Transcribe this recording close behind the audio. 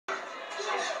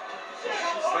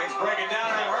Things breaking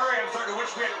down in a hurry. I'm starting to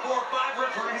wish we had 4 or 5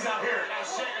 referees out here. Now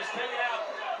Sheamus taking out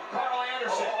Karl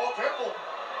Anderson. Oh, careful.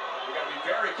 You got to be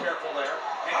very careful there.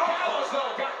 And Gallows,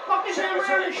 though, got fucking hammer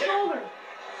on his shoulder.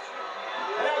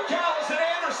 And now Gallows and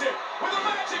Anderson with a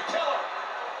magic killer.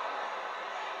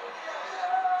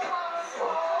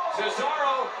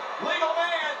 Cesaro, legal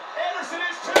man. Anderson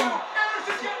is 2.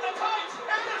 Anderson's got the tights.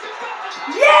 Anderson's got the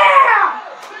tights. Yeah!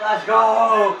 Let's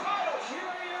go.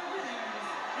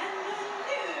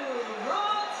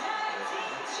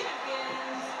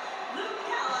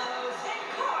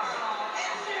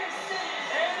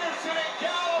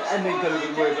 And then could have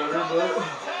been way better, but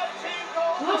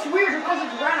It looks weird because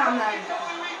it's red on that.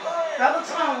 That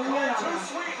looks kind of weird on that.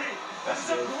 This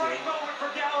is a great moment for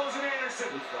Gallows and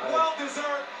Anderson. Well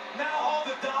deserved. Now all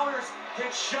the doubters can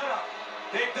shut up.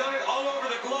 They've done it all over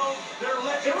the globe. They're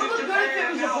legends. It would look good if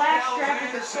it was a black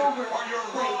strap with a silver are your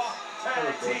Raw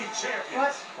Tag Team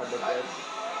Champions. What? I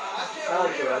can't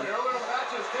believe it. Earlier in the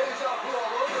match, it's deja vu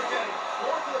all over again.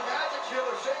 Going for the magic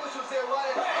killer. Sheamus was there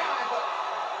right at the time, but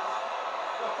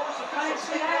the first official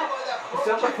taken out by that it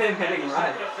sounds like him hitting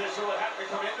right. The official would have to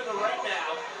come into the ring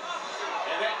now.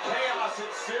 And then chaos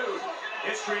ensued.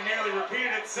 History nearly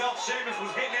repeated itself. Sheamus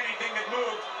was hitting anything that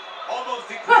moved, almost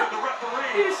included the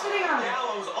referee. He was sitting on it.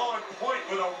 Gallows on point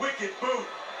with a wicked boot.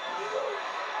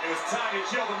 It was time to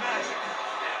kill the magic.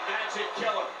 And magic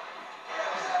killer.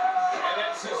 And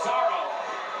then Cesaro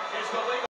is the legal.